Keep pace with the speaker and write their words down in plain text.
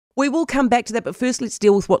We will come back to that, but first let's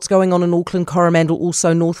deal with what's going on in Auckland, Coromandel,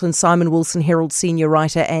 also Northland. Simon Wilson, Herald senior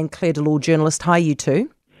writer, and Claire Delord, journalist. Hi, you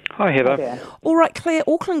two. Hi, Heather. Yeah. All right, Claire,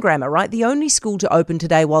 Auckland Grammar, right? The only school to open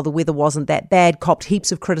today while the weather wasn't that bad, copped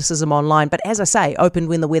heaps of criticism online. But as I say, opened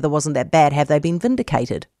when the weather wasn't that bad. Have they been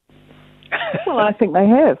vindicated? Well, I think they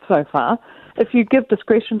have so far. If you give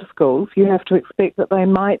discretion to schools, you have to expect that they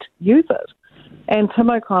might use it. And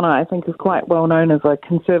Tim O'Connor, I think, is quite well known as a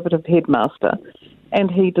conservative headmaster, and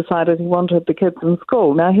he decided he wanted the kids in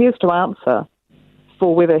school. Now, he has to answer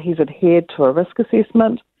for whether he's adhered to a risk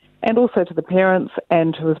assessment and also to the parents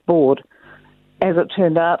and to his board. As it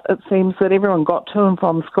turned out, it seems that everyone got to and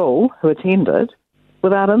from school who attended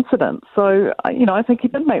without incident. So, I think he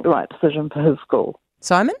did make the right decision for his school.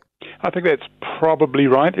 Simon? I think that's probably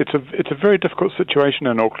right. It's a very difficult situation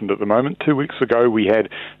in Auckland at the moment. 2 weeks ago we had,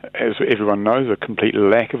 as everyone knows, a complete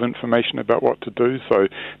lack of information about what to do, so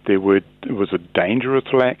it was a dangerous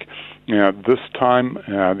lack. This time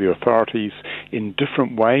the authorities in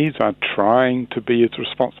different ways are trying to be as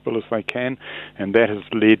responsible as they can, and that has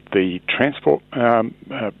led the transport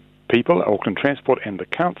people, Auckland Transport and the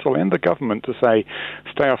council and the government to say,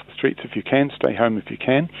 stay off the streets if you can, stay home if you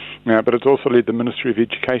can. But it's also led the Ministry of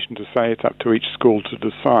Education to say it's up to each school to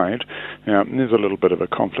decide. And there's a little bit of a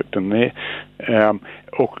conflict in there.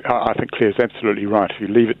 I think Claire's absolutely right. If you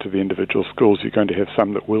leave it to the individual schools, you're going to have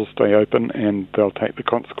some that will stay open and they'll take the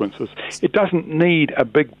consequences. It doesn't need a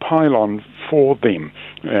big pylon for them.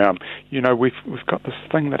 We've got this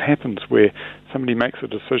thing that happens where somebody makes a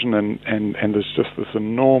decision and there's just this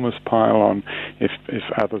enormous pile-on if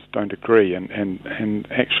others don't agree. And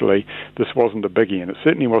actually, this wasn't a biggie, and it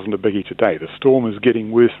certainly wasn't a biggie today. The storm is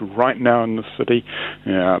getting worse right now in the city,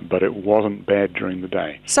 but it wasn't bad during the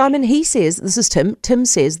day. Simon, he says, this is Tim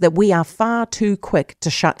says that we are far too quick to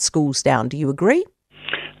shut schools down. Do you agree?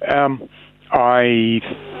 I'm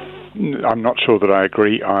not sure that I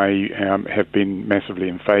agree. I have been massively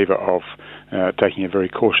in favour of taking a very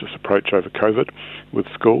cautious approach over COVID with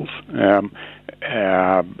schools,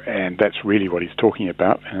 and that's really what he's talking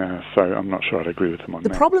about. So I'm not sure I'd agree with him on that.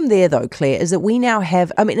 The problem there, though, Claire, is that we now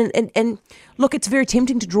have, and look, it's very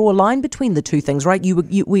tempting to draw a line between the two things, right?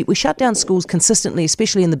 We shut down schools consistently,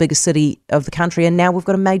 especially in the biggest city of the country, and now we've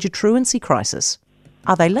got a major truancy crisis.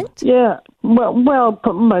 Are they linked? Yeah, well,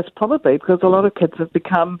 most probably, because a lot of kids have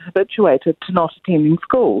become habituated to not attending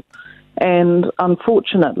school. And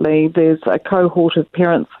unfortunately, there's a cohort of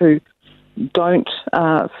parents who don't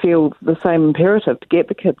feel the same imperative to get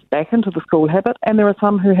the kids back into the school habit, and there are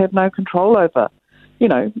some who have no control over,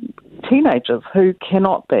 teenagers who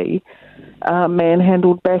cannot be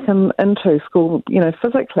manhandled back into school,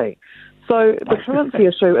 physically. So the truancy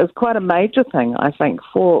issue is quite a major thing, I think,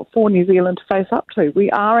 for New Zealand to face up to. We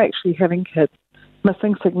are actually having kids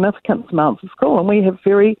missing significant amounts of school, and we have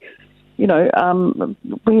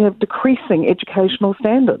we have decreasing educational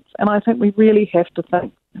standards. And I think we really have to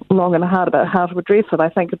think long and hard about how to address it. I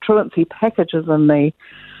think a truancy package is in the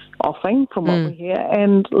offing, from what we hear,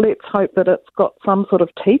 and let's hope that it's got some sort of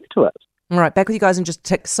teeth to it. All right, back with you guys in just a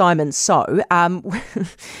tick, Simon. So,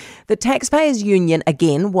 the Taxpayers Union,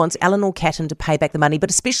 again, wants Eleanor Catton to pay back the money, but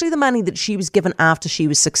especially the money that she was given after she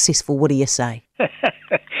was successful. What do you say?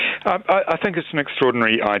 I think it's an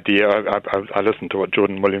extraordinary idea. I listened to what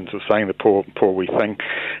Jordan Williams was saying, the poor wee thing.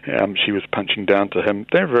 She was punching down to him.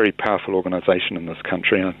 They're a very powerful organisation in this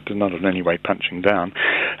country, and they're not in any way punching down.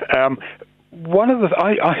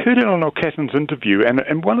 I heard Eleanor Catton's interview,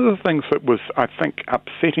 and one of the things that was, I think,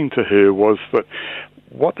 upsetting to her was that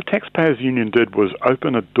what the Taxpayers Union did was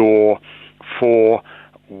open a door for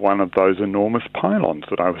one of those enormous pylons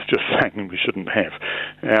that I was just saying we shouldn't have.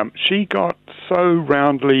 She got so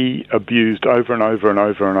roundly abused over and over and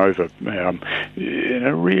over and over in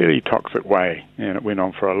a really toxic way, and it went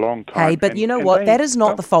on for a long time. Hey, but you know what? That is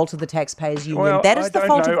not the fault of the Taxpayers Union. Well, that is the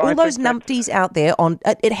fault of all those numpties out there.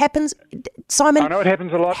 It happens, Simon. I know it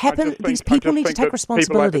happens a lot. These people need to take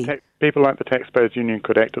responsibility. People like the Taxpayers Union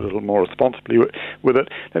could act a little more responsibly with it.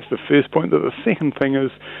 That's the first point. The second thing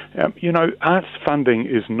is, arts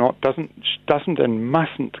funding doesn't and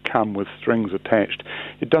mustn't come with strings attached.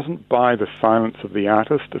 It doesn't buy the silence of the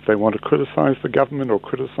artist. If they want to criticise the government or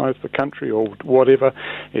criticise the country or whatever,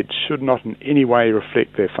 it should not in any way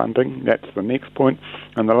reflect their funding. That's the next point.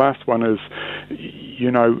 And the last one is,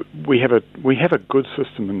 we have a good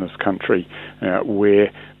system in this country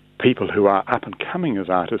where people who are up and coming as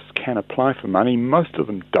artists can apply for money. Most of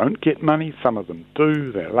them don't get money. Some of them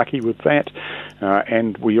do. They're lucky with that.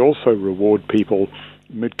 And we also reward people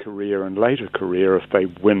mid-career and later career if they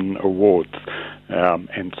win awards.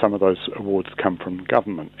 And some of those awards come from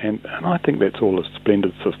government. And I think that's all a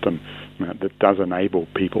splendid system. that does enable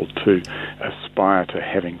people to aspire to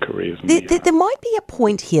having careers. There might be a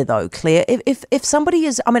point here, though, Claire. If somebody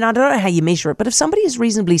is, I don't know how you measure it, but if somebody is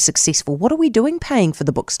reasonably successful, what are we doing paying for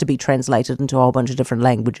the books to be translated into a whole bunch of different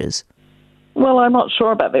languages? Well, I'm not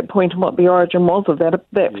sure about that point and what the origin was of that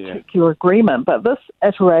particular agreement, but this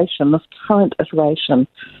current iteration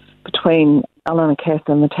between Alan and Kath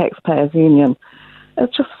and the Taxpayers Union,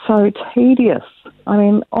 it's just so tedious.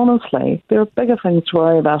 Honestly, there are bigger things to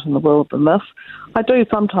worry about in the world than this. I do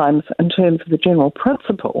sometimes, in terms of the general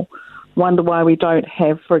principle, wonder why we don't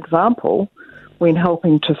have, for example, when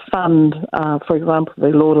helping to fund, for example, the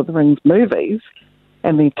Lord of the Rings movies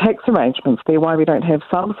and the tax arrangements there, why we don't have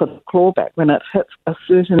some sort of clawback when it hits a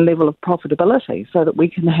certain level of profitability so that we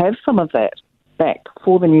can have some of that back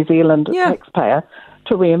for the New Zealand taxpayer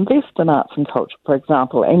to reinvest in arts and culture, for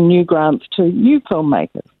example, and new grants to new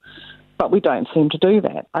filmmakers. But we don't seem to do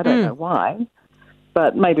that. I don't know why,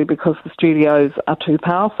 but maybe because the studios are too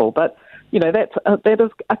powerful. But, that is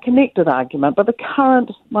a connected argument. But the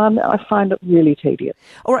current one, I find it really tedious.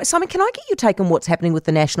 All right, Simon, can I get your take on what's happening with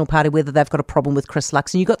the National Party, whether they've got a problem with Chris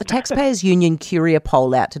Luxon? You've got the Taxpayers Union Curia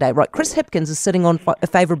poll out today, right? Chris Hipkins is sitting on a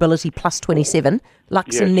favourability plus 27,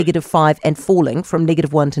 Luxon -5 and falling from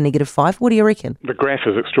 -1 to -5. What do you reckon? The graph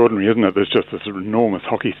is extraordinary, isn't it? There's just this enormous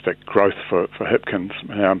hockey stick growth for Hipkins.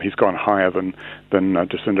 He's gone higher than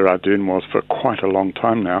Jacinda Ardern was for quite a long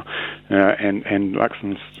time now, and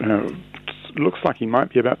Luxon's looks like he might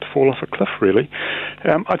be about to fall off a cliff, really.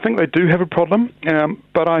 I think they do have a problem,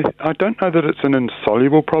 but I don't know that it's an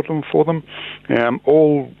insoluble problem for them.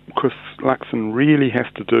 All Chris Luxon really has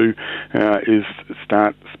to do is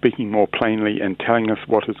start speaking more plainly and telling us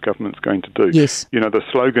what his government's going to do. Yes. The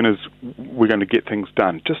slogan is, we're going to get things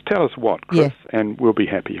done. Just tell us what, Chris, and we'll be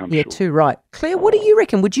happy, I'm sure. Yeah, too right. Claire, what do you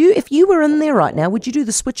reckon? Would you, if you were in there right now, would you do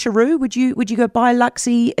the switcheroo? Would you go buy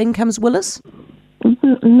Luxy, in comes Willis?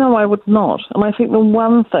 No, I would not. And I think the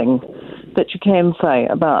one thing that you can say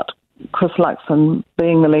about Chris Luxon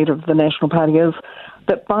being the leader of the National Party is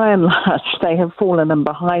that by and large they have fallen in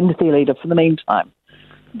behind their leader for the meantime.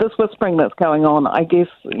 This whispering that's going on, I guess,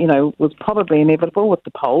 was probably inevitable with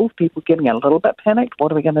the polls, people getting a little bit panicked.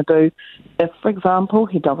 What are we going to do if, for example,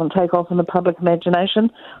 he doesn't take off in the public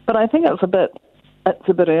imagination? But I think it's a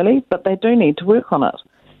bit early, but they do need to work on it.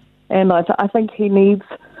 And I think he needs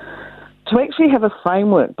to actually have a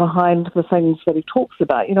framework behind the things that he talks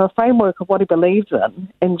about, a framework of what he believes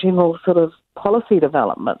in general sort of policy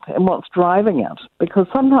development and what's driving it, because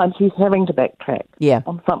sometimes he's having to backtrack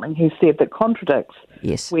on something he said that contradicts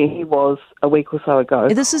where he was a week or so ago,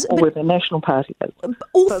 or where the National Party is.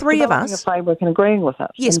 All three of us, a framework and agreeing with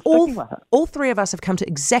it. Yes, all three of us have come to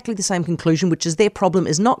exactly the same conclusion, which is their problem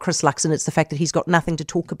is not Chris Luxon, it's the fact that he's got nothing to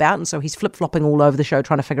talk about, and so he's flip-flopping all over the show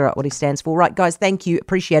trying to figure out what he stands for. Right, guys, thank you,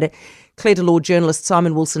 appreciate it. Claire Delord, journalist,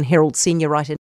 Simon Wilson, Herald senior writer.